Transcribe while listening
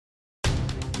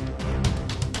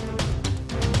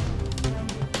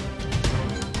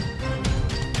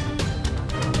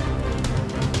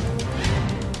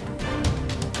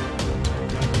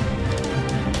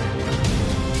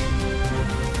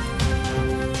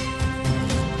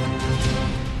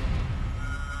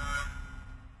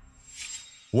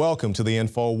Welcome to the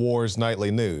INFOWARS Nightly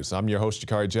News. I'm your host,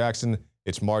 Jakari Jackson.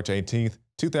 It's March 18th,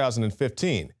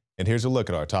 2015, and here's a look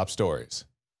at our top stories.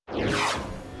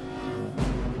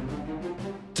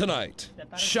 Tonight,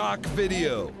 shock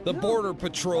video. The Border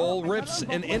Patrol rips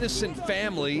an innocent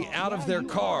family out of their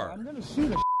car.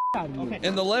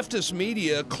 And the leftist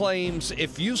media claims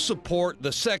if you support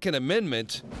the Second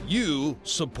Amendment, you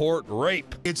support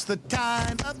rape. It's the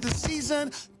time of the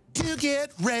season to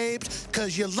get raped,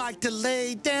 'cause you like to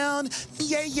lay down,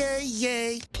 yay, yay,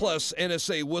 yay. Plus,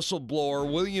 NSA whistleblower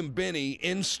William Binney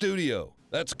in studio.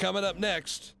 That's coming up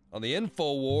next on the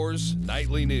INFOWARS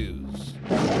Nightly News.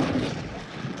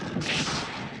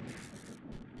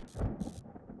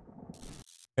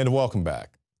 And welcome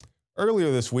back.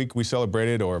 Earlier this week, we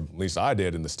celebrated, or at least I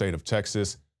did in the state of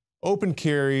Texas, open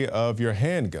carry of your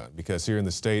handgun, because here in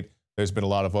the state, there's been a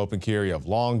lot of open carry of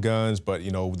long guns, but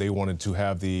they wanted to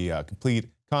have the complete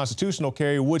constitutional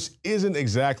carry, which isn't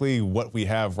exactly what we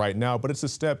have right now, but it's a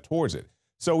step towards it.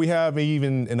 So we have,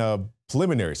 even in a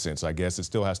preliminary sense, I guess, it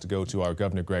still has to go to our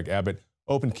Governor Greg Abbott,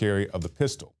 open carry of the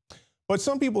pistol. But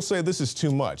some people say this is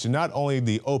too much, and not only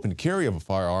the open carry of a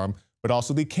firearm, but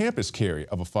also the campus carry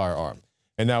of a firearm.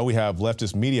 And now we have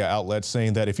leftist media outlets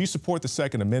saying that if you support the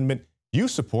Second Amendment, you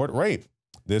support rape.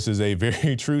 This is a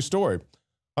very true story.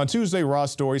 On Tuesday,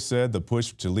 Ross Story said the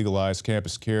push to legalize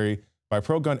campus carry by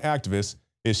pro-gun activists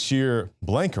is sheer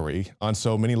blankery on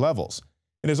so many levels.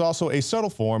 It is also a subtle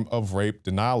form of rape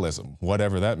denialism,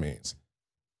 whatever that means.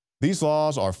 These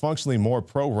laws are functionally more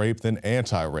pro-rape than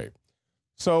anti-rape.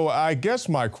 So I guess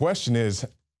my question is,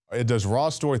 does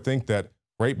Ross Story think that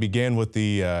rape began with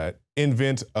the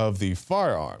invent of the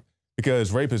firearm?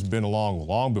 Because rape has been along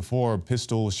long before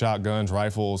pistols, shotguns,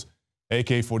 rifles,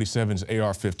 AK-47s,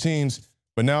 AR-15s.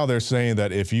 But now they're saying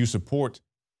that if you support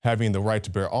having the right to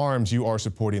bear arms, you are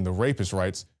supporting the rapist's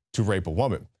rights to rape a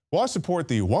woman. Well, I support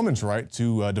the woman's right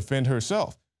to defend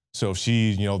herself. So if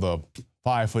she, the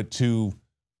 5'2",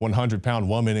 100-pound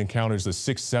woman encounters the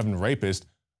 6'7" rapist,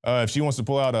 if she wants to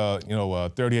pull out a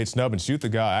 38 snub and shoot the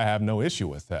guy, I have no issue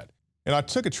with that. And I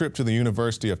took a trip to the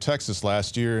University of Texas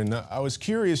last year, and I was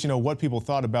curious, what people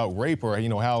thought about rape, or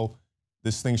how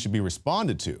this thing should be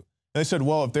responded to. They said,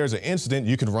 well, if there's an incident,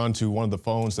 you can run to one of the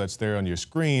phones that's there on your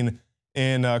screen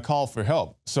and call for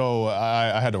help. So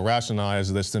I had to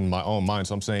rationalize this in my own mind.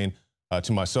 So I'm saying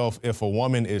to myself, if a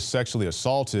woman is sexually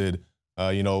assaulted,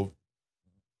 granted,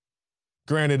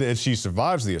 if she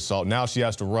survives the assault, now she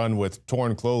has to run with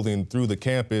torn clothing through the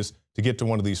campus to get to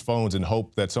one of these phones and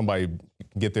hope that somebody can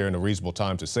get there in a reasonable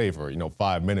time to save her,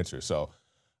 5 minutes or so.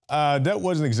 That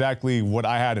wasn't exactly what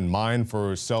I had in mind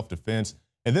for self-defense.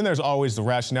 And then there's always the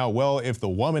rationale, well, if the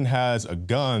woman has a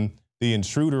gun, the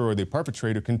intruder or the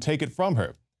perpetrator can take it from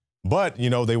her. But,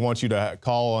 they want you to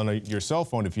call on your cell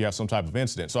phone if you have some type of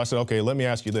incident. So I said, okay, let me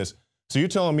ask you this. So you're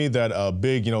telling me that a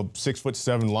big,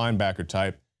 6'7" linebacker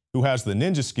type who has the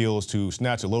ninja skills to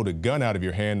snatch a loaded gun out of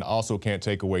your hand also can't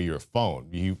take away your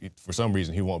phone. For some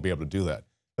reason, he won't be able to do that.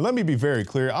 And let me be very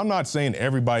clear. I'm not saying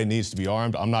everybody needs to be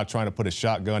armed. I'm not trying to put a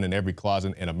shotgun in every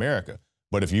closet in America.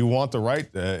 But if you want the right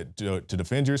to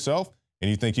defend yourself, and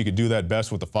you think you could do that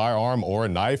best with a firearm or a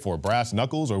knife or brass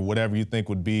knuckles or whatever you think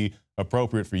would be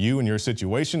appropriate for you in your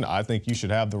situation, I think you should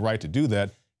have the right to do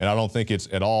that. And I don't think it's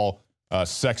at all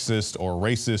sexist or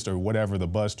racist or whatever the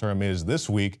buzz term is this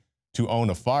week to own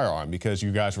a firearm, because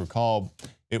you guys recall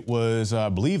it was, I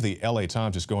believe, the LA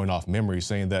Times, just going off memory,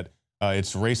 saying that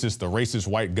it's racist, the racist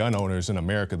white gun owners in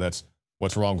America, that's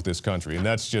what's wrong with this country. And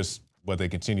that's just what they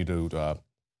continue to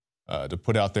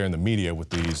put out there in the media with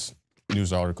these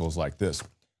news articles like this.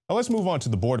 Now let's move on to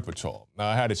the Border Patrol. Now,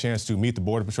 I had a chance to meet the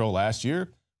Border Patrol last year,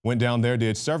 went down there,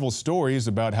 did several stories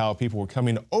about how people were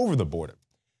coming over the border.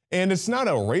 And it's not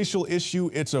a racial issue,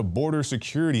 it's a border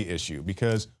security issue,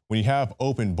 because when you have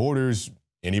open borders,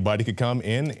 anybody could come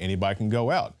in, anybody can go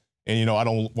out. And, I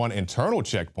don't want internal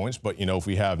checkpoints, but, if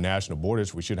we have national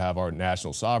borders, we should have our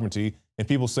national sovereignty. And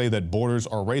people say that borders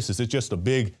are racist. It's just a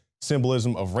big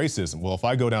symbolism of racism. Well, if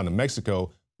I go down to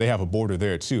Mexico, they have a border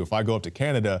there too. If I go up to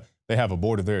Canada, they have a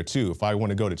border there too. If I want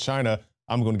to go to China,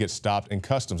 I'm going to get stopped in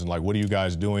customs and like, what are you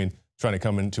guys doing trying to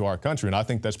come into our country? And I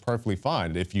think that's perfectly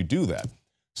fine if you do that.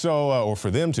 So, or for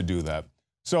them to do that.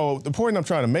 So the point I'm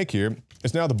trying to make here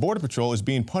is now the Border Patrol is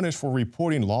being punished for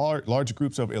reporting large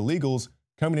groups of illegals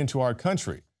coming into our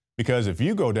country. Because if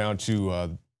you go down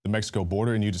to the Mexico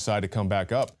border and you decide to come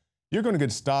back up, you're going to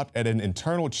get stopped at an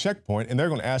internal checkpoint, and they're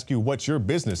going to ask you what your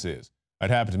business is. That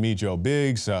happened to me, Joe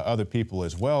Biggs, other people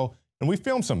as well. And we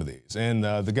filmed some of these. And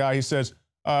the guy, he says,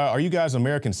 are you guys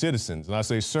American citizens? And I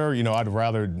say, sir, I'd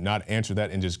rather not answer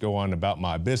that and just go on about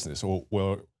my business.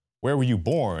 Well, where were you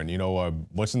born? You know,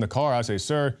 what's in the car? I say,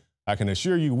 sir, I can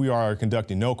assure you we are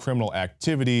conducting no criminal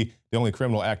activity. The only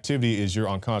criminal activity is your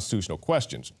unconstitutional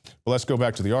questions. But let's go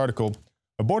back to the article.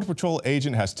 A Border Patrol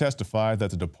agent has testified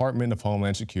that the Department of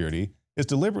Homeland Security is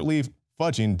deliberately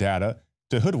fudging data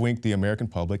to hoodwink the American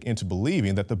public into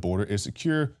believing that the border is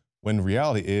secure, when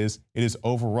reality is it is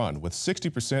overrun, with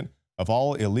 60% of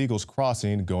all illegals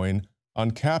crossing going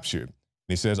uncaptured. And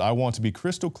he says, I want to be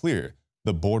crystal clear.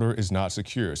 The border is not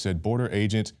secure, said Border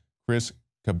Agent Chris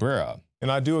Cabrera.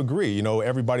 And I do agree. You know,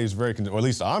 everybody's very, or at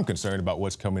least I'm concerned about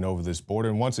what's coming over this border.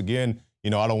 And once again,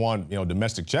 you know, I don't want, you know,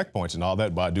 domestic checkpoints and all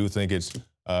that, but I do think it's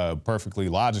perfectly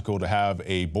logical to have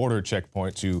a border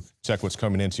checkpoint to check what's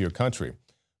coming into your country.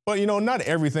 But, you know, not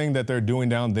everything that they're doing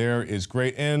down there is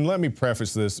great. And let me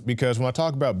preface this, because when I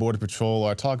talk about Border Patrol,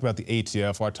 or I talk about the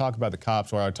ATF, or I talk about the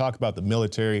cops, or I talk about the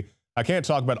military, I can't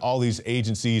talk about all these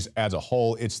agencies as a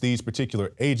whole. It's these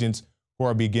particular agents who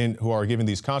are giving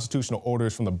these constitutional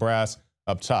orders from the brass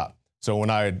up top. So when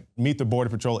I meet the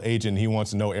Border Patrol agent, he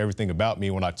wants to know everything about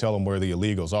me. When I tell him where the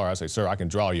illegals are, I say, sir, I can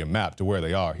draw you a map to where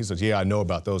they are. He says, yeah, I know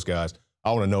about those guys.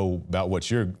 I want to know about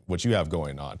what you have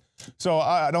going on. So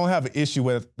I don't have an issue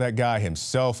with that guy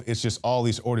himself. It's just all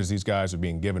these orders these guys are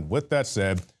being given. With that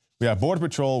said, we have Border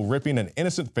Patrol ripping an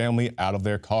innocent family out of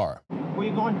their car. Where are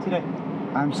you going today?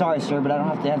 I'm sorry, sir, but I don't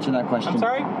have to answer that question. I'm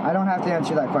sorry? I don't have to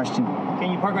answer that question.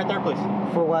 Can you park right there, please?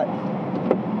 For what?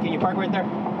 Can you park right there?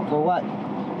 For what?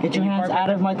 Get your hands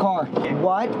out of my car. Yeah.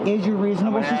 What is your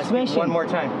reasonable suspicion? One more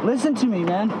time. Listen to me,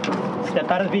 man. Step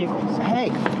out of the vehicle. Hey,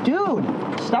 dude,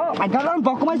 stop. I gotta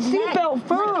unbuckle my seatbelt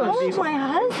first. Oh, my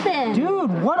husband.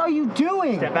 Dude, what are you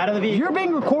doing? Step out of the vehicle. You're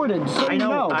being recorded, so I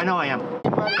know I am.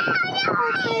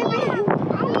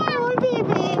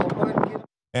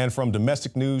 And from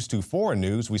domestic news to foreign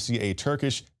news, we see a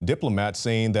Turkish diplomat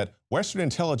saying that Western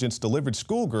intelligence delivered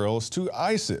schoolgirls to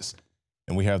ISIS.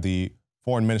 And we have the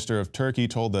Foreign Minister of Turkey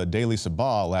told the Daily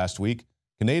Sabah last week,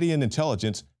 Canadian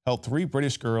intelligence helped 3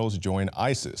 British girls join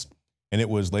ISIS. And it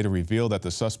was later revealed that the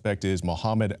suspect is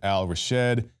Mohammed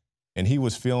al-Rashid, and he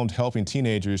was filmed helping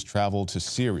teenagers travel to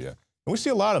Syria. And we see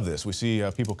a lot of this. We see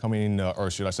people coming, or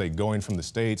should I say, going from the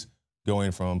States,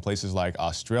 going from places like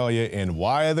Australia. And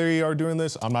why they are doing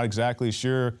this, I'm not exactly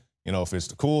sure. You know, if it's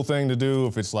the cool thing to do,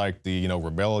 if it's like the, you know,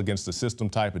 rebel against the system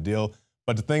type of deal.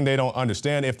 But the thing they don't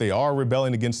understand, if they are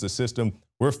rebelling against the system,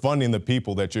 we're funding the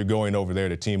people that you're going over there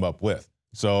to team up with.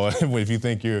 So if you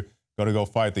think you're going to go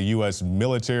fight the U.S.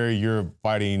 military, you're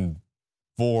fighting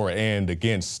for and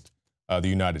against the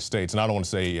United States. And I don't want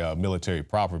to say military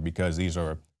proper, because these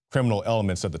are criminal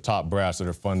elements at the top brass that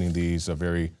are funding these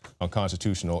very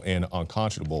unconstitutional and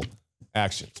unconscionable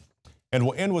actions. And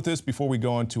we'll end with this before we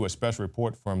go into a special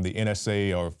report from the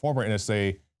NSA, or former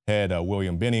NSA head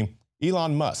William Binney.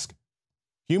 Elon Musk.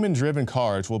 Human-driven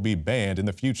cars will be banned in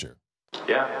the future.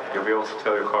 Yeah, you'll be able to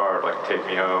tell your car, like, take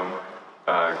me home,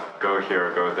 go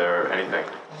here, go there, anything,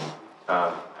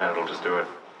 and it'll just do it.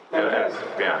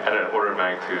 Yeah, at an order of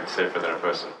magnitude safer than a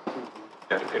person.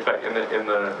 Yeah, in fact, in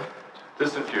the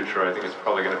distant future, I think it's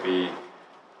probably going to be,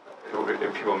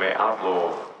 if people may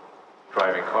outlaw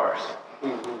driving cars,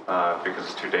 because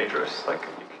it's too dangerous. Like,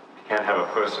 you can't have a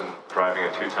person driving a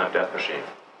 2-ton death machine.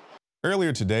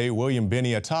 Earlier today, William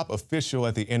Binney, a top official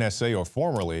at the NSA, or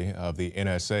formerly of the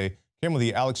NSA, came on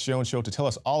the Alex Jones Show to tell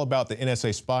us all about the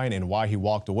NSA spying and why he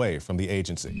walked away from the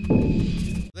agency.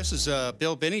 This is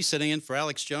Bill Binney sitting in for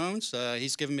Alex Jones.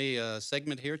 He's given me a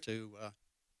segment here to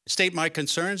state my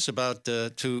concerns about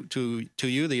to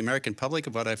you, the American public,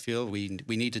 of what I feel we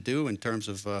need to do in terms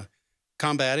of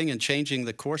combating and changing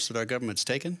the course that our government's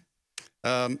taken.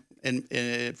 And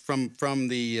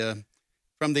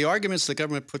from the arguments the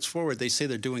government puts forward, they say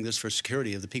they're doing this for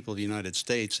security of the people of the United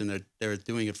States, and they're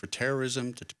doing it for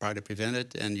terrorism to try to prevent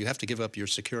it. And you have to give up your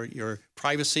security, your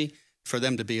privacy, for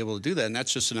them to be able to do that. And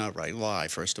that's just an outright lie,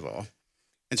 first of all.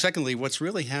 And secondly, what's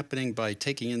really happening by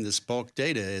taking in this bulk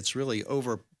data, it's really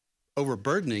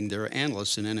overburdening their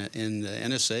analysts in the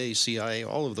NSA, CIA,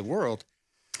 all over the world.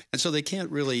 And so they can't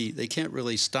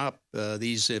really stop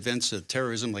these events of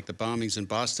terrorism, like the bombings in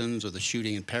Boston, or the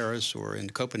shooting in Paris, or in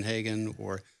Copenhagen,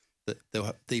 or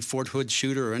the Fort Hood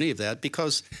shooter, or any of that,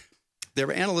 because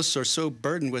their analysts are so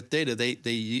burdened with data. They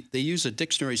use a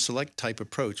dictionary select type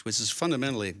approach, which is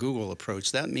fundamentally a Google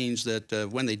approach. That means that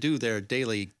when they do their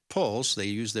daily polls, they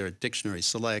use their dictionary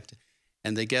select,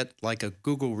 and they get like a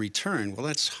Google return. Well,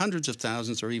 that's hundreds of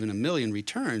thousands or even 1 million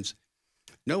returns.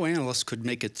 No analyst could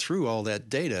make it through all that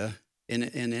data in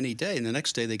any day, and the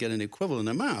next day they get an equivalent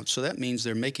amount. So that means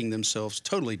they're making themselves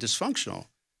totally dysfunctional.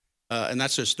 And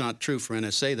that's just not true for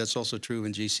NSA. That's also true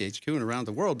in GCHQ and around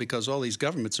the world, because all these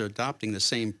governments are adopting the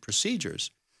same procedures.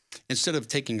 instead of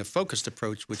taking a focused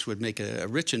approach, which would make a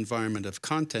rich environment of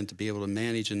content to be able to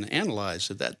manage and analyze,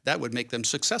 so that would make them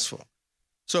successful.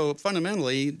 So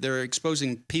fundamentally, they're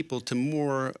exposing people to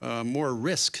more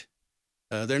risk.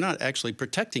 They're not actually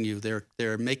protecting you.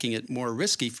 They're making it more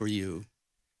risky for you.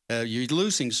 You're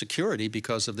losing security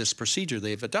because of this procedure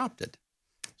they've adopted.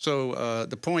 So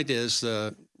the point is,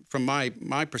 from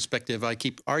my perspective, I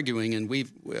keep arguing, and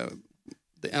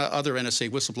the other NSA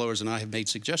whistleblowers and I have made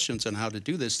suggestions on how to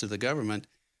do this to the government,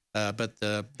 but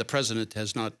the president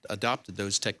has not adopted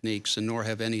those techniques, and nor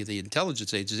have any of the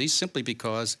intelligence agencies, simply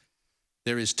because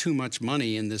there is too much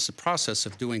money in this process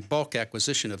of doing bulk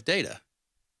acquisition of data.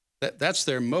 That's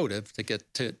their motive, to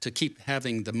get to keep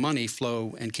having the money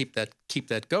flow and keep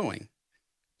that going.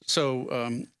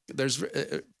 So there's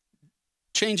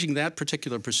changing that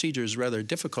particular procedure is rather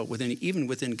difficult even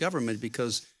within government,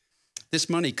 because this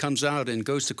money comes out and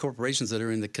goes to corporations that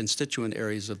are in the constituent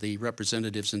areas of the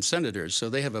representatives and senators. So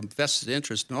they have a vested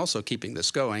interest in also keeping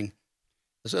this going.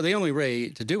 So the only way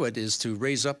to do it is to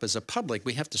raise up as a public.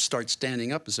 We have to start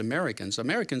standing up as Americans.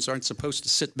 Americans aren't supposed to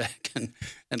sit back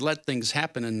and let things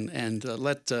happen and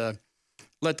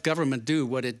let government do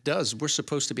what it does. We're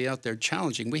supposed to be out there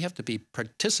challenging. We have to be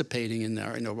participating in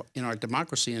our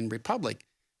democracy and republic.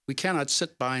 We cannot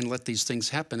sit by and let these things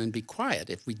happen and be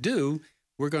quiet. If we do,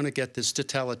 we're going to get this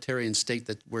totalitarian state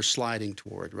that we're sliding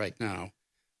toward right now.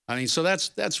 I mean, so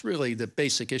that's really the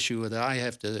basic issue that I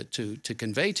have to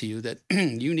convey to you, that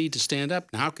you need to stand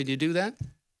up. Now, how could you do that?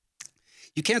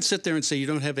 You can't sit there and say you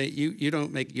don't have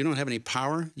any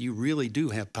power. You really do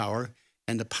have power,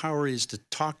 and the power is to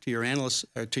talk to your analysts,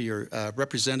 or to your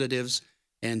representatives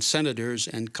and senators,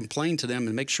 and complain to them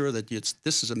and make sure that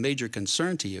this is a major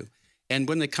concern to you. And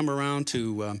when they come around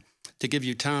to give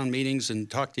you town meetings and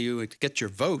talk to you and to get your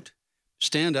vote,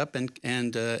 stand up and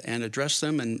address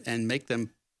them and make them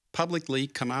publicly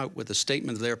come out with a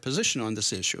statement of their position on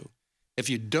this issue. If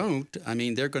you don't, I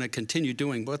mean, they're going to continue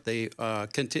doing what they are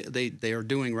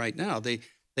doing right now. They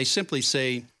simply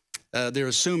say they're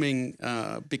assuming,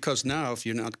 because now if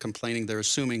you're not complaining, they're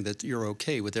assuming that you're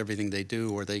okay with everything they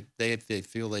do, or they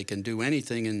feel they can do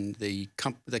anything and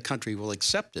the country will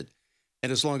accept it.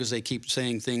 And as long as they keep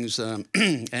saying things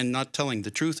and not telling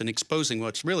the truth and exposing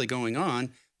what's really going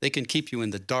on, they can keep you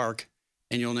in the dark,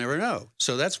 and you'll never know.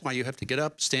 So that's why you have to get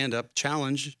up, stand up,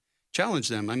 challenge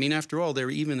them. I mean, after all, they're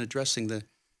even addressing the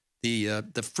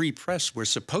free press we're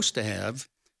supposed to have,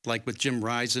 like with Jim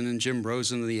Risen and Jim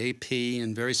Rosen of the AP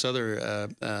and various other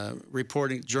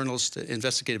reporting journalists,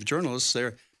 investigative journalists.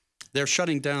 They're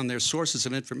shutting down their sources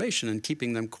of information and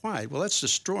keeping them quiet. Well, that's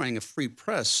destroying a free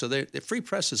press. So the free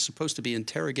press is supposed to be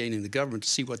interrogating the government to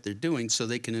see what they're doing, so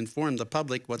they can inform the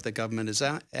public what the government is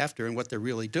after and what they're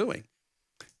really doing.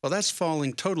 Well, that's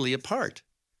falling totally apart.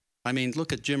 I mean,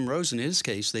 look at Jim Rosen. In his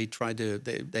case, they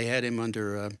had him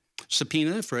under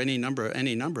subpoena for any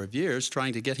number of years,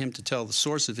 trying to get him to tell the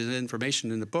source of his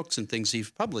information in the books and things he's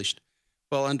published.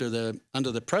 Well, under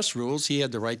the press rules, he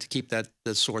had the right to keep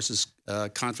the sources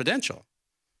confidential.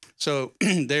 So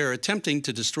they're attempting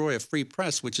to destroy a free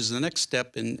press, which is the next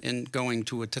step in going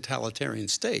to a totalitarian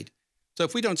state. So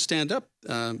if we don't stand up,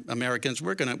 Americans,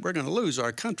 we're gonna lose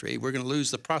our country. We're gonna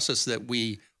lose the process that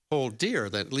we hold dear,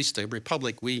 that at least the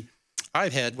republic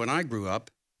I've had when I grew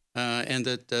up, and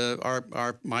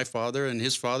that my father and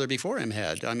his father before him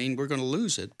had. I mean, we're going to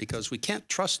lose it because we cannot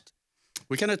trust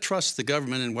the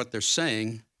government and what they're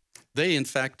saying. They, in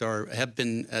fact, have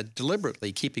been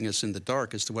deliberately keeping us in the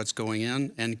dark as to what's going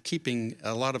on, and keeping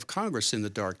a lot of Congress in the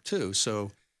dark too.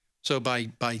 So by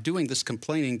doing this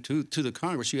complaining to the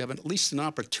Congress, you have at least an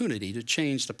opportunity to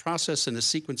change the process and the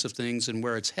sequence of things and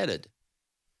where it's headed.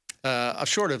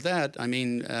 Short of that, I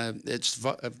mean,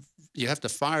 you have to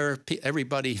fire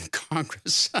everybody in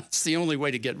Congress. That's the only way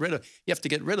to get rid of. You have to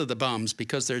get rid of the bums,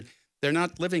 because they're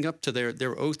not living up to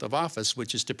their oath of office,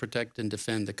 which is to protect and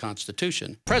defend the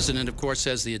Constitution. The president, of course,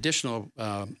 has the additional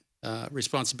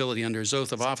responsibility under his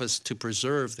oath of office to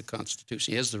preserve the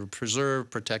Constitution. He has to preserve,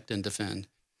 protect, and defend.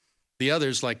 The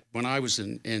others, like when I was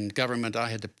in government, I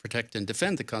had to protect and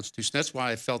defend the Constitution. That's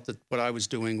why I felt that what I was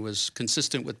doing was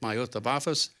consistent with my oath of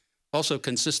office, also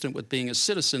consistent with being a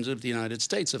citizen of the United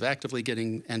States, of actively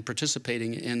getting and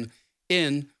participating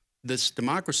in this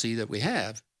democracy that we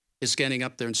have, is getting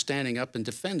up there and standing up and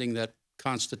defending that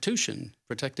Constitution,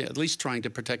 protecting, at least trying to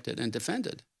protect it and defend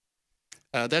it.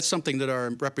 That's something that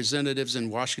our representatives in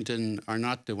Washington are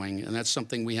not doing, and that's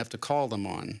something we have to call them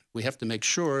on. We have to make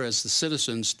sure as the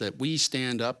citizens that we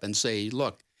stand up and say,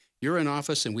 look, you're in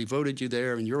office and we voted you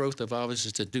there, and your oath of office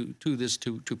is to do this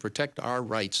to protect our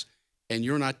rights, and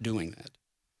you're not doing that.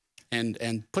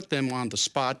 And put them on the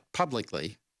spot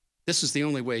publicly. this is the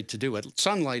only way to do it.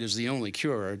 Sunlight is the only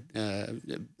cure,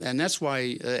 and that's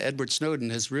why Edward Snowden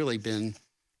has really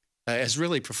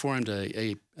performed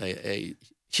a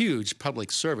huge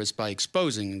public service by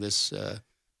exposing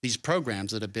these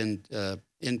programs that have been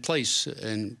in place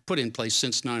and put in place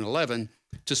since 9/11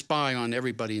 to spy on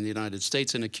everybody in the United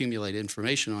States and accumulate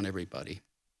information on everybody.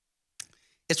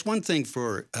 It's one thing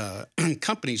for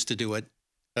companies to do it,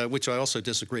 which I also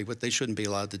disagree with. They shouldn't be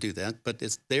allowed to do that, but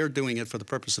they're doing it for the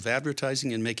purpose of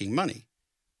advertising and making money.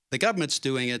 The government's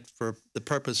doing it for the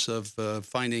purpose of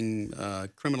finding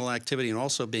criminal activity and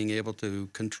also being able to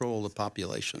control the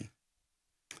population.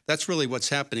 That's really what's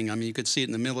happening. I mean, you could see it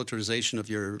in the militarization of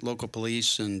your local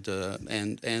police and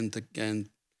the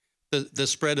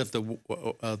spread of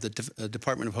the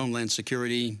Department of Homeland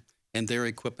Security and their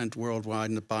equipment worldwide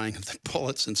and the buying of the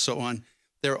bullets and so on.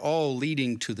 They're all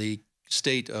leading to the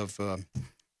state of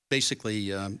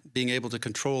basically being able to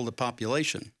control the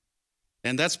population.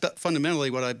 And that's fundamentally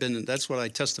that's what I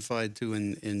testified to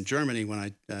in Germany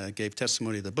when I gave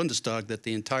testimony to the Bundestag, that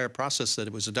the entire process that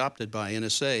it was adopted by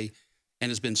NSA and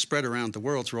has been spread around the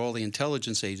world through all the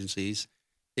intelligence agencies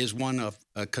is one of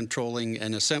controlling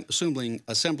and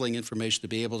assembling information to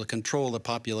be able to control the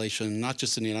population, not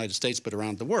just in the United States, but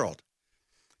around the world.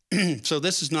 So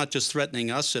this is not just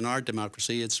threatening us and our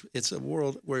democracy. It's a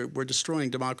world where we're destroying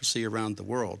democracy around the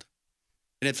world.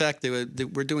 And in fact,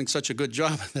 we're doing such a good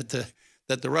job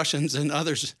that the Russians and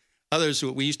others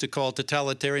who we used to call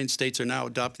totalitarian states are now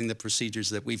adopting the procedures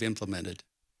that we've implemented.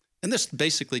 And this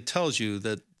basically tells you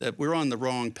that we're on the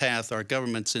wrong path. Our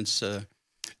government, since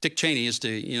Dick Cheney used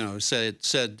to,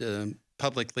 said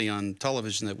publicly on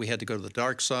television that we had to go to the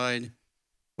dark side.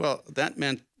 Well, that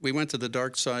meant we went to the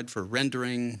dark side for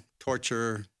rendering,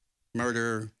 torture,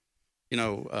 murder,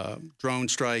 drone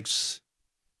strikes,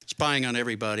 spying on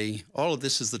everybody. All of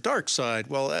this is the dark side.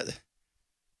 Well,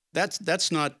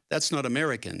 that's not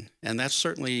American, and that's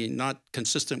certainly not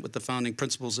consistent with the founding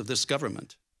principles of this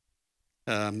government.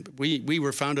 We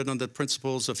were founded on the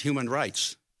principles of human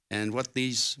rights, and what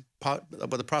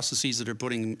the processes that are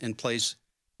putting in place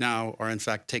now are in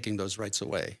fact taking those rights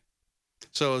away.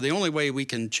 So the only way we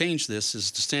can change this is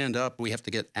to stand up. We have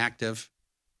to get active,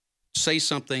 say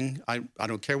something. I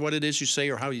don't care what it is you say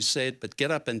or how you say it, but get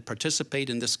up and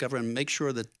participate in this government. Make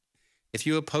sure that if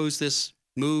you oppose this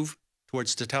move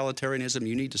towards totalitarianism,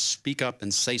 you need to speak up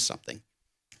and say something.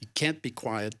 You can't be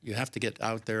quiet. You have to get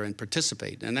out there and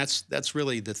participate. And that's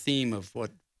really the theme of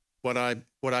what I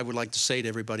would like to say to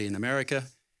everybody in America.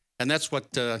 And that's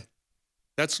what the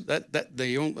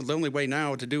only way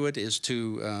now to do it is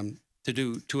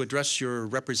to address your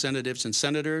representatives and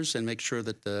senators and make sure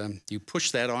that you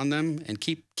push that on them and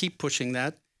keep pushing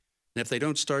that. And if they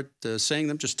don't start saying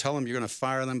them, just tell them you're going to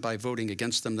fire them by voting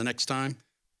against them the next time.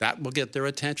 That will get their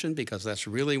attention, because that's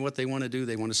really what they want to do.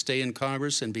 They want to stay in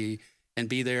Congress and be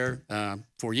there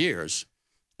for years.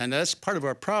 And that's part of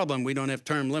our problem. We don't have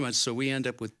term limits, so we end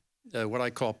up with what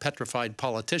I call petrified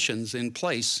politicians in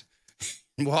place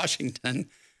in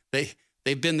Washington.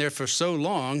 They've been there for so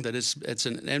long that it's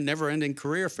a never-ending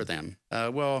career for them.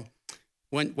 Well,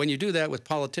 when you do that with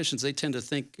politicians, they tend to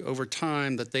think over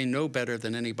time that they know better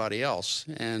than anybody else,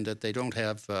 and that they don't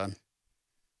have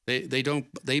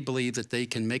they believe that they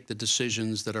can make the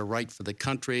decisions that are right for the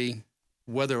country,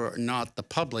 whether or not the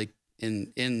public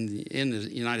in the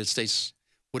United States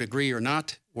would agree or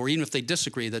not, or even if they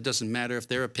disagree, that doesn't matter. If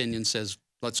their opinion says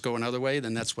let's go another way,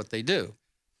 then that's what they do.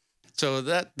 So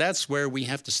that's where we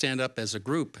have to stand up as a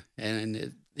group,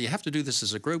 and you have to do this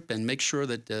as a group and make sure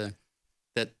that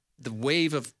that the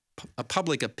wave of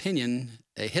public opinion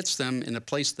hits them in a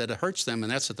place that hurts them,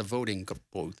 and that's at the voting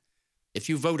booth. If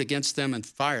you vote against them and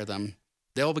fire them,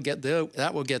 that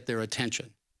will get their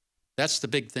attention. That's the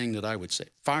big thing that I would say.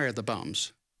 Fire the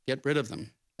bums, get rid of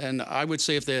them. And I would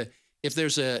say if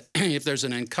there's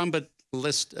an incumbent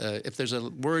list, if there's a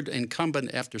word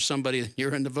incumbent after somebody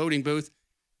you're in the voting booth,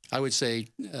 I would say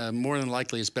more than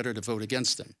likely it's better to vote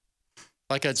against them.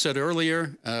 Like I said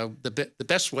earlier, the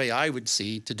best way I would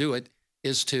see to do it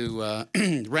is to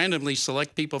randomly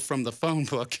select people from the phone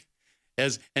book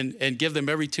and give them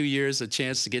every 2 years a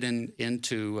chance to get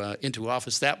into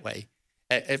office that way.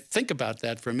 Think about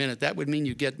that for a minute. That would mean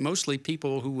you get mostly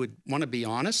people who would want to be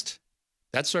honest.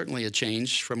 That's certainly a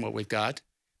change from what we've got.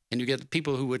 And you get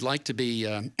people who would like to be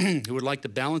who would like to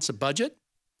balance a budget.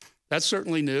 That's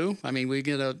certainly new. I mean, we're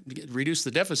going to reduce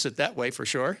the deficit that way for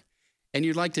sure. And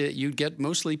you'd get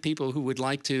mostly people who would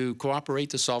like to cooperate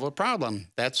to solve a problem.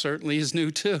 That certainly is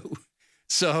new too.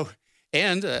 So,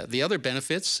 and the other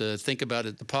benefits, think about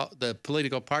it, the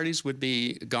political parties would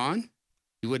be gone.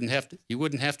 You wouldn't have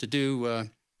to do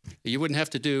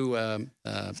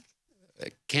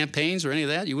campaigns or any of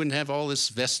that. You wouldn't have all this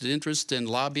vested interest and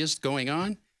lobbyists going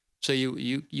on. So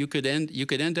you could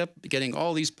end up getting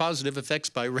all these positive effects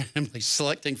by randomly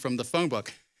selecting from the phone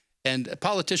book. And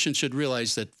politicians should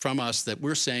realize that from us that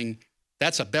we're saying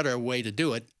that's a better way to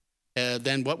do it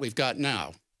than what we've got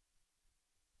now.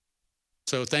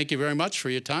 So thank you very much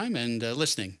for your time and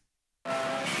listening.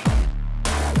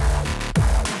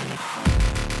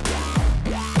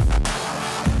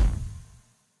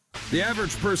 The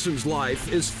average person's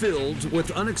life is filled with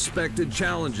unexpected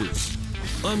challenges.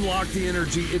 Unlock the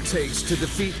energy it takes to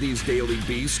defeat these daily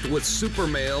beasts with super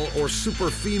male or super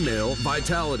female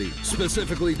vitality,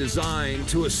 specifically designed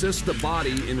to assist the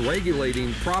body in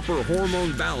regulating proper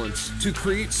hormone balance to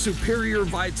create superior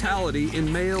vitality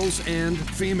in males and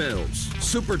females.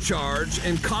 Supercharge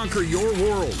and conquer your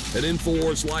world at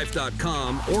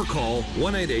InfoWarsLife.com or call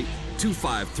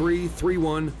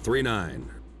 1-888-253-3139.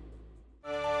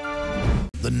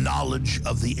 The knowledge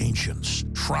of the ancients,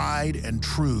 tried and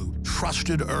true,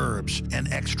 trusted herbs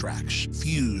and extracts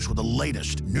fused with the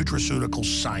latest nutraceutical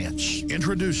science.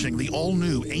 Introducing the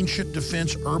all-new Ancient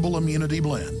Defense Herbal Immunity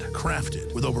Blend,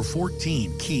 crafted with over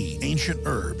 14 key ancient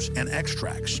herbs and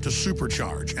extracts to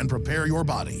supercharge and prepare your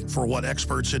body for what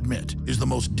experts admit is the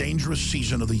most dangerous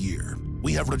season of the year.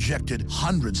 We have rejected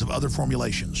hundreds of other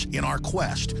formulations in our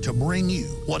quest to bring you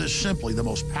what is simply the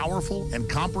most powerful and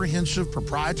comprehensive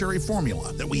proprietary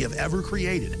formula that we have ever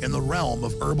created in the realm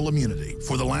of herbal immunity.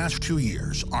 For the last 2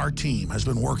 years, our team has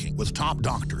been working with top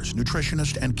doctors,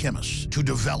 nutritionists, and chemists to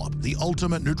develop the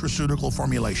ultimate nutraceutical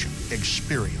formulation.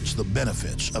 Experience the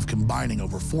benefits of combining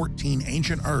over 14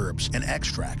 ancient herbs and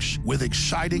extracts with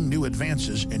exciting new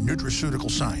advances in nutraceutical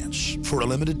science. For a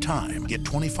limited time, get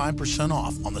 25%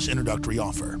 off on this introductory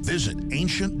offer. Visit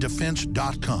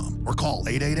ancientdefense.com or call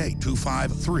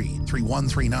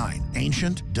 888-253-3139.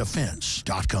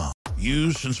 ancientdefense.com.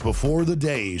 Used since before the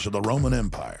days of the Roman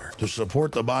Empire to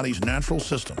support the body's natural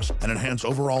systems and enhance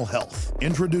overall health.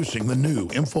 Introducing the new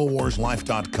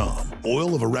InfoWarsLife.com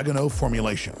oil of oregano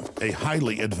formulation, a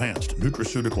highly advanced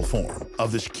nutraceutical form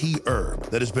of this key herb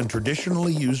that has been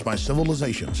traditionally used by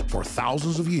civilizations for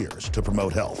thousands of years to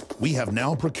promote health. We have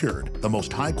now procured the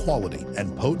most high quality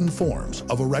and potent forms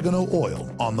of oregano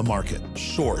oil on the market,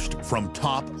 sourced from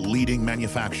top leading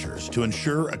manufacturers to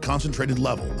ensure a concentrated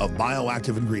level of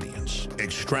bioactive ingredients,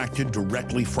 extracted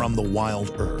directly from the wild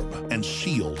herb and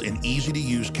sealed in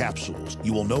easy-to-use capsules.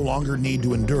 You will no longer need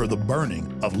to endure the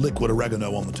burning of liquid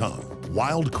oregano on the tongue.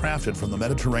 Wild crafted from the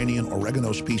Mediterranean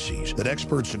oregano species that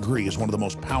experts agree is one of the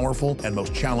most powerful and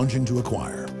most challenging to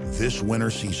acquire. This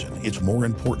winter season, it's more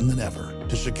important than ever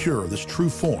to secure this true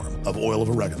form of oil of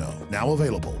oregano. Now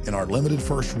available in our limited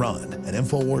first run at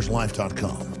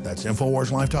InfoWarsLife.com. That's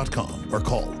InfoWarsLife.com or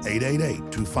call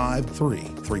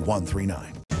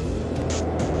 888-253-3139.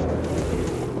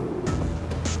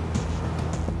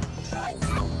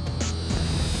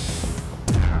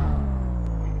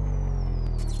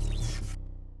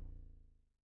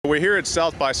 We're here at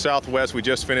South by Southwest. We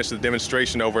just finished the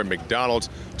demonstration over at McDonald's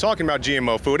talking about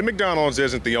GMO food. And McDonald's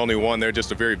isn't the only one. They're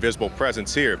just a very visible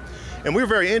presence here. And we were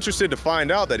very interested to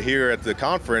find out that here at the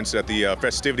conference, at the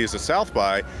festivities of South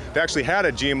by, they actually had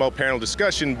a GMO panel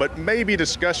discussion, but maybe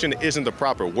discussion isn't the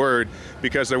proper word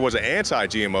because there was an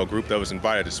anti-GMO group that was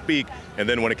invited to speak, and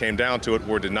then when it came down to it,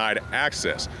 were denied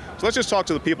access. So let's just talk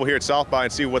to the people here at South by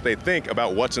and see what they think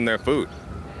about what's in their food.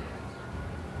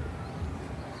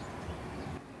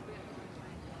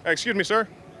 Hey, excuse me, sir.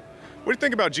 What do you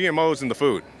think about GMOs in the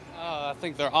food? I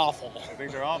think they're awful. You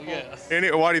think they're awful? Yes.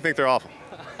 Why do you think they're awful?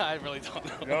 I really don't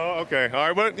know. No, okay. All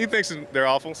right, but he thinks they're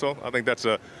awful, so I think that's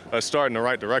a start in the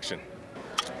right direction.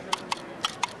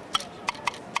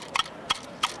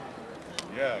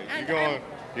 Yeah,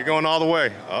 you're going all the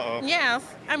way. Uh-oh. Yes,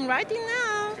 I'm writing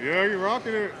now. Yeah, you're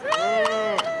rocking it.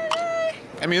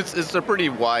 I mean, it's a pretty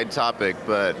wide topic,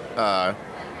 but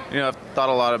you know, I've thought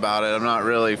a lot about it. I'm not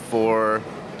really for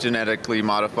genetically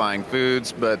modifying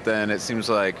foods, but then it seems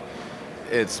like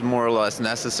it's more or less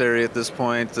necessary at this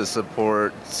point to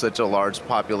support such a large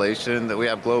population that we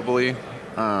have globally.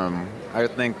 I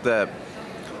think that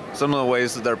some of the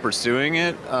ways that they're pursuing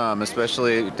it,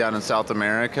 especially down in South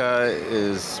America,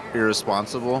 is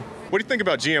irresponsible. What do you think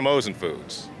about GMOs in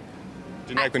foods?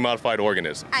 Genetically modified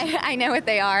organisms. I know what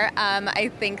they are. I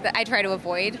think that I try to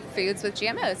avoid foods with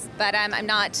GMOs, but I'm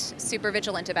not super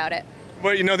vigilant about it.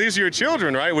 But you know, these are your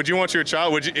children, right? Would you want your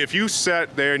child? Would you, if you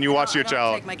sat there and you watched your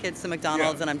child? Take my kids to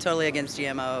McDonald's, and I'm totally against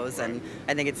GMOs. And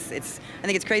I think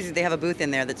it's crazy. They have a booth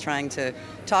in there that's trying to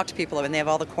talk to people, and they have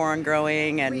all the corn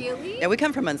growing. And really? Yeah, we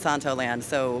come from Monsanto land,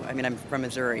 so I mean, I'm from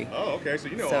Missouri. Oh, okay, so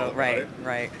you know all about right, it.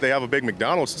 right. They have a big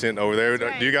McDonald's tent over there.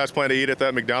 Right. Do you guys plan to eat at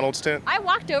that McDonald's tent? I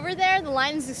walked over there. The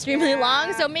line's extremely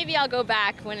long, so maybe I'll go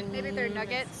back when. Maybe they're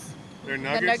nuggets. They're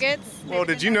nuggets? The nuggets. Well,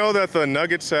 did you know that the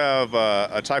nuggets have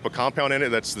a type of compound in it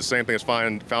that's the same thing as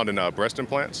found in breast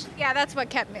implants? Yeah, that's what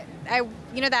kept me.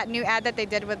 You know that new ad that they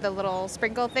did with the little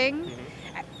sprinkle thing?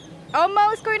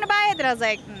 Almost going to buy it, then I was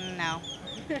like, no.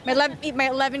 My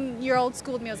 11-year-old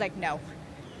schooled me. I was like, no.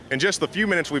 In just the few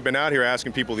minutes we've been out here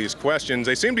asking people these questions,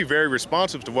 they seem to be very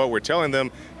responsive to what we're telling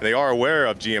them, and they are aware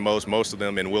of GMOs, most of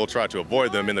them, and will try to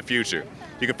avoid them in the future.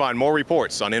 You can find more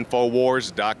reports on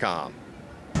INFOWARS.com.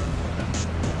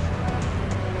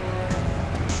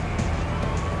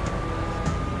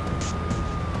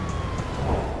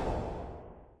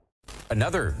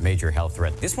 Another major health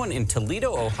threat, this one in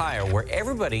Toledo, Ohio, where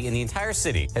everybody in the entire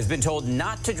city has been told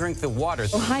not to drink the water.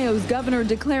 Ohio's governor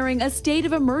declaring a state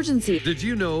of emergency. Did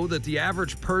you know that the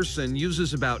average person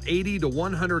uses about 80 to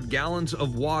 100 gallons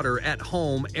of water at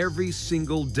home every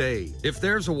single day? If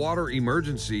there's a water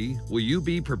emergency, will you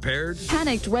be prepared?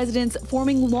 Panicked residents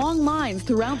forming long lines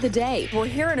throughout the day. We're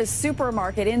here at a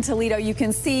supermarket in Toledo. You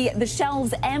can see the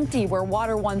shelves empty where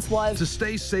water once was. To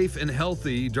stay safe and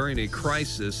healthy during a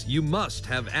crisis, you must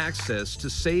have access to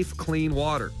safe, clean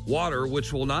water. Water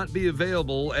which will not be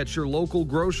available at your local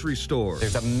grocery store.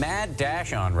 There's a mad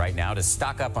dash on right now to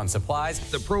stock up on supplies.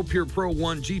 The ProPure Pro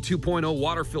 1 G2.0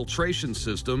 water filtration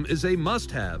system is a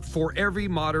must-have for every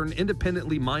modern,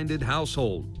 independently minded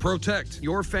household. Protect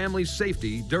your family's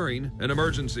safety during an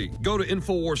emergency. Go to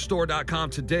InfoWarsStore.com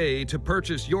today to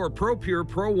purchase your ProPure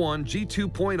Pro 1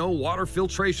 G2.0 water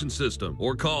filtration system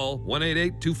or call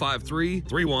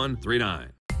 1-888-253-3139.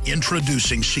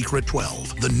 Introducing Secret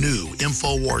 12, the new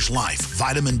InfoWars Life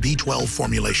vitamin B12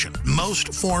 formulation.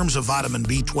 Most forms of vitamin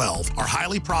B12 are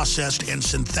highly processed and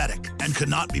synthetic and could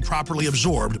not be properly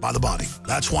absorbed by the body.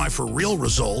 That's why for real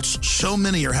results, so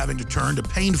many are having to turn to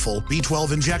painful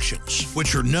B12 injections,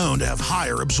 which are known to have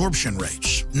higher absorption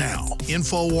rates. Now,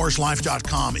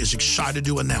 InfoWarsLife.com is excited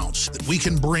to announce that we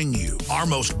can bring you our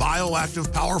most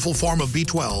bioactive, powerful form of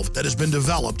B12 that has been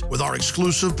developed with our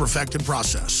exclusive perfected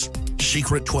process.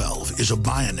 Secret 12 is a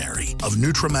binary of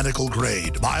nutramedical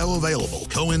grade, bioavailable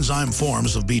coenzyme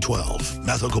forms of B12,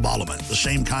 methylcobalamin, the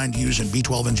same kind used in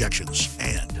B12 injections,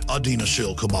 and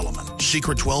adenosylcobalamin.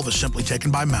 Secret 12 is simply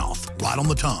taken by mouth, right on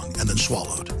the tongue, and then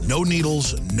swallowed. No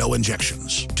needles, no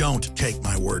injections. Don't take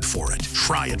my word for it.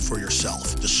 Try it for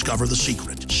yourself. Discover the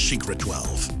secret. Secret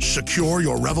 12. Secure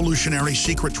your revolutionary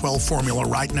Secret 12 formula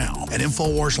right now at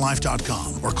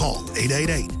InfoWarsLife.com or call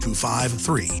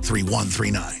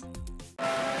 888-253-3139.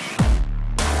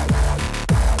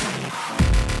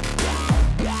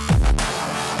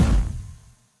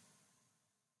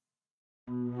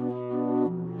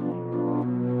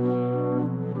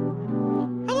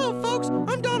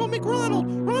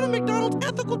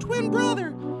 Twin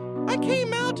brother. I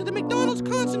came out to the McDonald's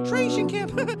concentration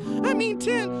camp, tent,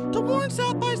 to warn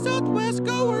South by Southwest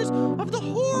goers of the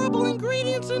horrible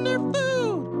ingredients in their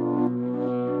food.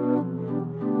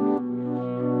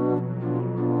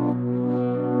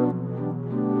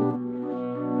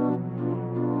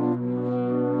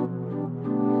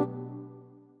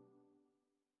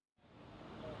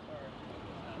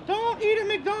 Don't eat at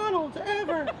McDonald's,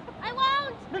 ever. I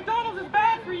won't. McDonald's is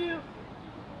bad for you.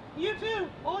 You too.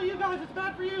 All you guys, it's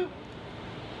bad for you.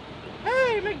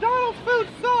 Hey, McDonald's food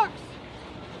sucks.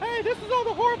 Hey, this is all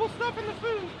the horrible stuff in the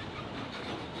food.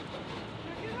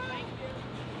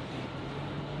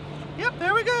 Yep,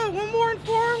 there we go. One more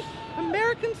informed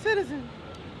American citizen.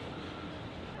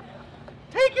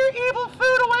 Take your evil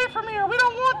food away from here. We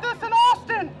don't want this in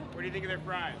Austin. What do you think of their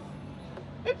fries?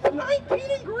 It's 19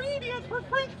 ingredients for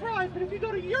French fries, but if you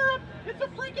go to Europe, it's a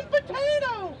freaking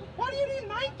potato. Why do you need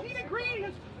 19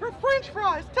 ingredients for French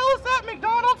fries? Tell us that,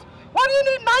 McDonald's. Why do you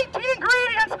need 19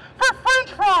 ingredients for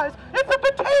French fries? It's a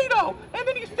potato, and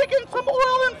then you stick in some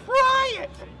oil and fry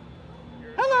it.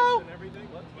 Hello.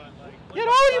 Yet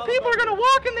all you people are going to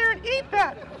walk in there and eat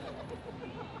that.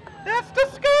 That's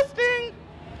disgusting.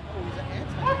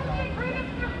 Most of the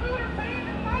ingredients in your food are banned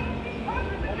in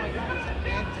 1900.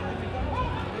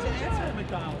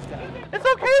 It's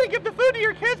okay to give the food to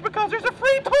your kids because there's a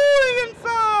free toy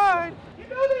inside. You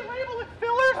know they label it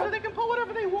filler so they can put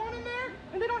whatever they want in there,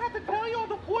 and they don't have to tell you all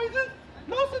the poisons.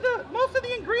 Most of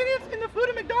the ingredients in the food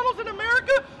at McDonald's in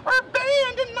America are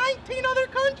banned in 19 other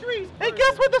countries. And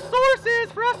guess what the source is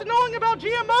for us to knowing about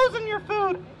GMOs in your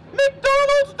food.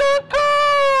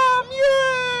 McDonald's.com!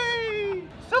 Yay!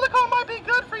 Silicone might be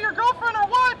good for your girlfriend or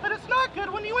wife, but it's not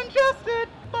good when you ingest it.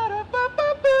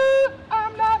 Ba-da-ba-ba-boo.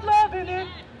 I'm not loving it.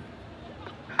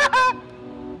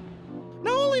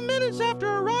 Now, only minutes after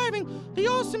arriving, the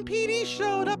Austin PD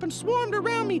showed up and swarmed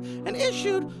around me and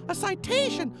issued a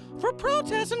citation for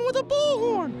protesting with a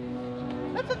bullhorn.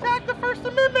 Let's attack the First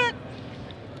Amendment.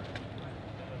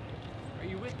 Are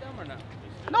you with them or not?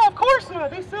 No, of course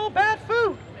not. They sell bad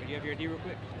food. Do you have your ID real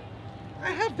quick?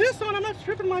 I have this on. I'm not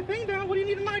stripping my thing down. What do you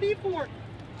need an ID for?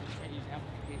 Use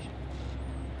amplification.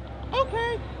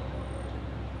 Okay.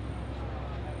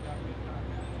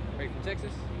 Are you from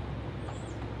Texas?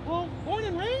 Well, born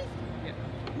and raised? Yeah.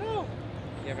 No.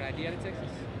 You have an ID out of Texas?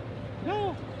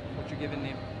 No. What's your given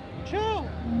name? Joe.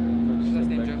 What's your last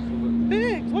name, Joe?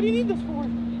 Biggs. What do you need this for?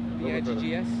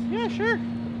 B-I-G-G-S? Yeah, sure.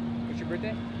 What's your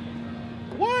birthday?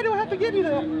 Why do I have to give you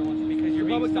that? Because you're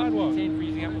being stopped and detained for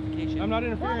using amplification. I'm not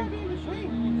interfering.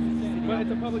 But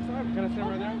it's a public sidewalk. Can I stand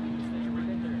right there?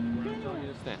 You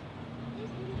just stand.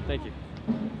 Thank you.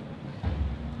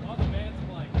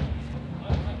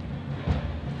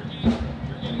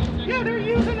 Yeah, they're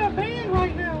using a van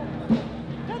right now.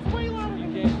 That's way louder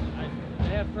than you. They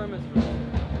have permits for that.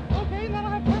 Okay, then I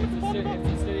have permits for It's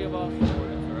the city of Austin.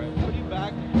 Would you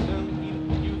back them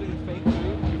using fake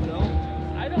food yourself?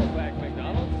 I don't back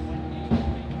McDonald's.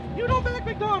 You don't back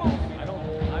McDonald's.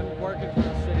 I'm working for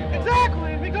the city of Austin.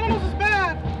 Exactly. McDonald's is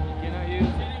bad. You cannot use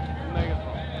a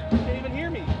megaphone. You can't even hear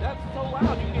me. That's so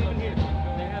loud. You can't even hear.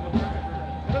 They have a permit for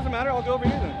that. It doesn't matter. I'll go over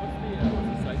here then.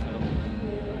 What's the site title?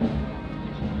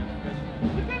 You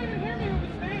can't even hear me over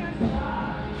the stand.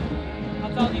 How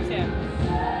tall do you stand?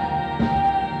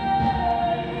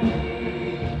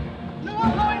 No,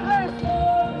 I'm going this.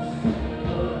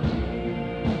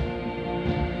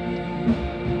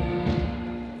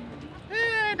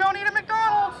 Hey, don't eat at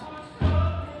McDonald's.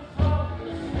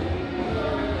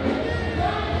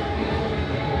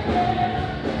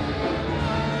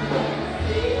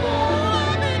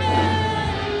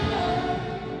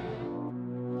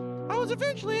 I was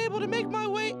eventually able to make my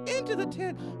way into the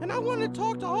tent, and I wanted to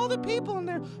talk to all the people in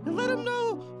there and let them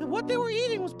know that what they were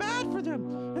eating was bad for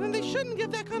them, and then they shouldn't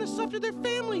give that kind of stuff to their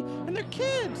family and their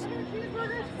kids.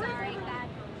 Sorry, Dad.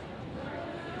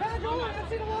 Badge only. I've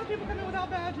seen a lot of people come in without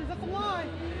badges. That's a lie.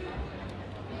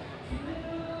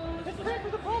 It's great for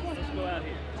the public. Let's go out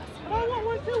here. But I want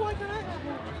one too. Why can't I have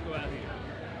one? Let's go out here.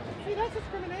 See, that's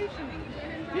discrimination.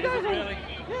 You guys are,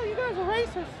 yeah, you guys are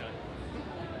racist.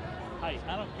 Hey,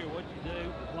 I don't care what you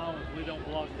do as long as we don't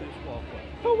block this walkway.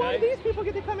 So why do these people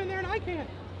get to come in there and I can't?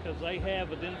 Because they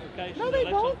have identification. No, they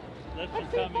don't. Let I've them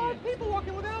seen come 5 in. people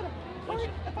walking without them.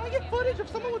 If I get footage of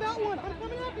someone without one, I'm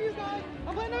coming after you guys.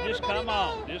 I'm letting everybody Just come know.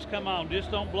 on. Just come on. Just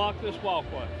don't block this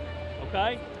walkway.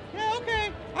 Okay? Yeah,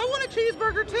 okay. I want a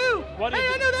cheeseburger too. Hey,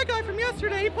 I know that guy from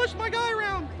yesterday. He pushed my guy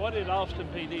around. What did Austin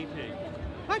PD tell you?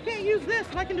 I can't use this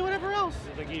and I can do whatever else.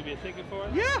 Did they give you a ticket for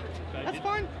it? Yeah, Okay, that's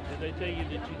fine. Did they tell you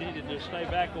that you needed to stay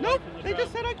back away Nope, from the they truck?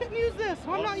 just said I couldn't use this,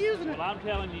 so I'm not using it. Well, I'm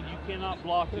telling you, you cannot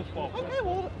block this walkway. Okay,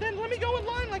 well, then let me go in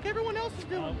line like everyone else is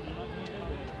doing. Just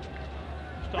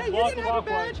don't Hey, you block didn't the have a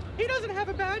walkway. badge. He doesn't have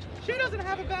a badge. She doesn't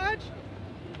have a badge.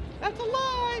 That's a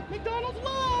lie. McDonald's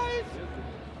lies.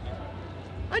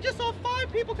 I just saw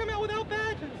 5 people come out without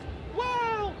badges.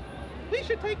 Wow. We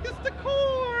should take this to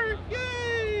court.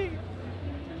 Yay.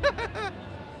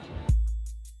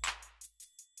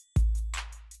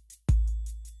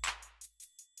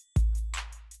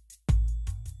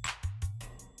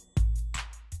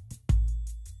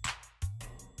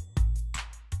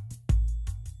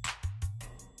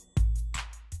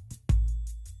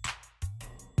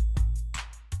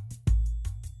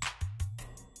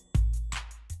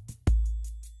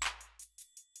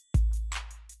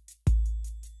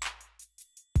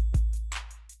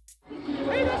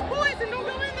 Hey, there's poison! Don't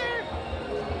go in there!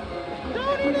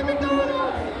 Don't eat at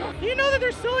McDonald's! Do you know that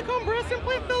there's silicone breast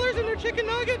implant fillers in their chicken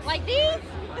nuggets? Like these?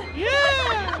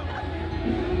 Yeah!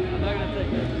 I'm not gonna take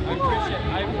that.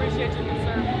 I appreciate your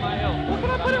concern for my health. Well, can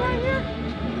I put it right here?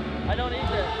 I don't eat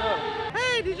that, no.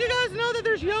 Hey, did you guys know that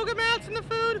there's yoga mats in the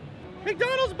food?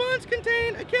 McDonald's buns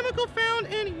contain a chemical found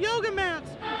in yoga mats.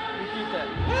 You keep that.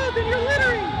 Oh, then you're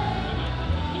littering!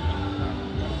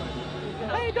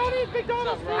 Hey, don't eat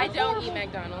McDonald's food. I It's don't horrible. eat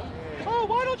McDonald's. Oh,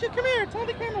 why don't you come here? Tell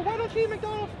the camera, why don't you eat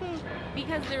McDonald's food?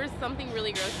 Because there was something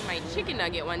really gross in my chicken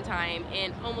nugget one time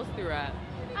and almost threw up.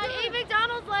 I ate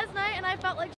McDonald's last night and I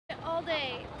felt like shit all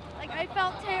day. Like I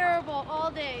felt terrible all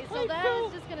day. So that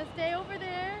is just gonna stay over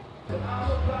there.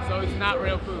 So it's not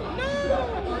real food?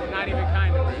 No! Not even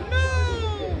kind of real?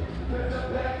 No!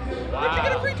 But you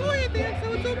get a free toy at the end,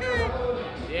 so it's okay.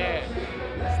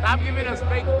 Yeah. Stop giving us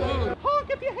fake food. Honk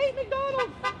if you hate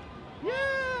McDonald's.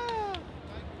 Yeah.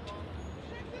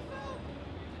 Check this out.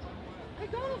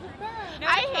 McDonald's is bad. No, I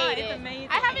hate it. It's amazing.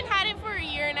 I haven't had it for a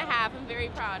year and a half. I'm very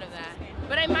proud of that.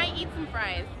 But I might eat some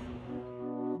fries.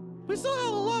 We still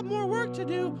have a lot more work to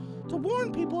do to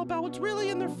warn people about what's really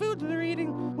in their food that they're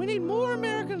eating. We need more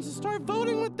Americans to start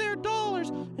voting with their dollars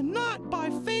and not buy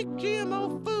fake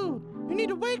GMO food. You need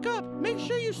to wake up. Make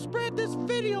sure you spread this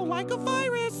video like a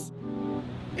virus.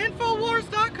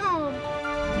 INFOWARS.com.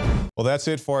 Well, that's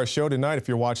it for our show tonight. If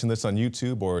you're watching this on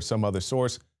YouTube or some other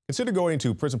source, consider going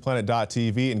to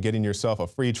prisonplanet.tv and getting yourself a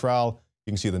free trial.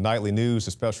 You can see the nightly news,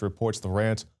 the special reports, the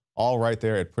rants, all right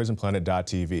there at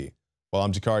prisonplanet.tv. Well,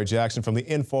 I'm Jakari Jackson from the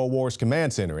INFOWARS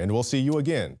Command Center, and we'll see you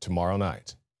again tomorrow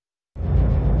night.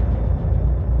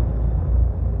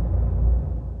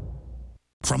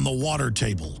 From the water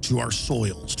table to our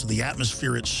soils to the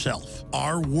atmosphere itself,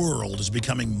 our world is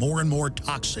becoming more and more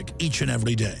toxic each and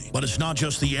every day. But it's not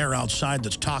just the air outside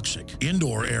that's toxic.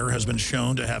 Indoor air has been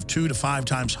shown to have 2 to 5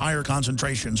 times higher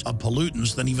concentrations of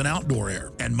pollutants than even outdoor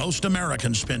air. And most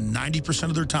Americans spend 90%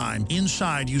 of their time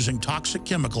inside using toxic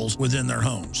chemicals within their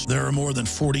homes. There are more than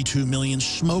 42 million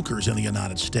smokers in the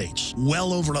United States.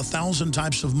 Well over 1,000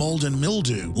 types of mold and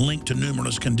mildew linked to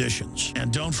numerous conditions.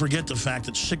 And don't forget the fact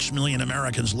that 6 million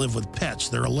Americans live with pets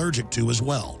they're allergic to as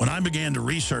well. When I began to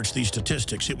research these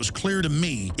statistics, it was clear to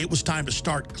me it was time to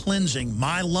start cleansing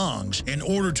my lungs in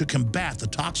order to combat the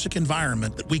toxic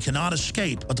environment that we cannot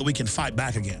escape, but that we can fight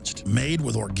back against. Made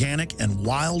with organic and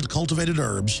wild cultivated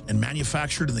herbs and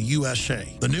manufactured in the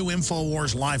USA, the new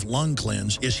INFOWARS Life Lung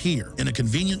Cleanse is here in a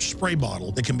convenient spray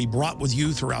bottle that can be brought with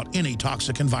you throughout any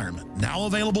toxic environment. Now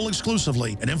available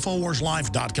exclusively at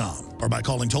InfoWarsLife.com or by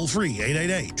calling toll-free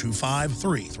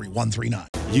 888-253-3139.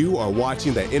 You are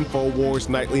watching the INFOWARS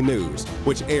Nightly News,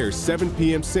 which airs 7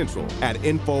 p.m. Central at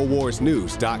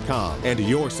InfoWarsNews.com. And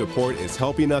your support is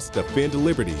helping us defend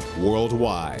liberty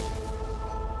worldwide.